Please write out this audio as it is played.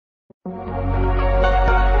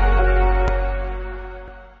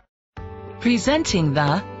Presenting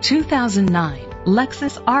the 2009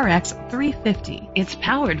 Lexus RX 350. It's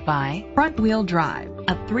powered by front-wheel drive,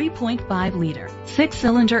 a 3.5-liter,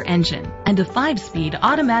 6-cylinder engine, and a 5-speed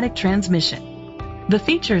automatic transmission. The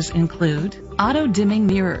features include auto-dimming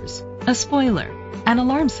mirrors, a spoiler, an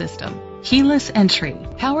alarm system, keyless entry,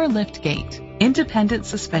 power liftgate, independent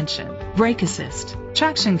suspension, brake assist,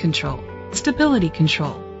 traction control, stability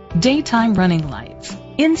control, daytime running lights.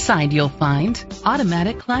 Inside you'll find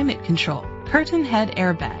automatic climate control, curtain head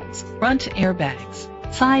airbags, front airbags,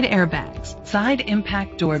 side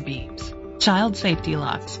impact door beams, child safety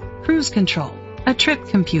locks, cruise control, a trip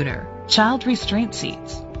computer, child restraint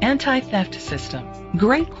seats, anti-theft system.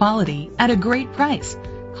 Great quality at a great price.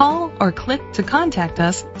 Call or click to contact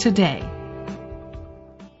us today.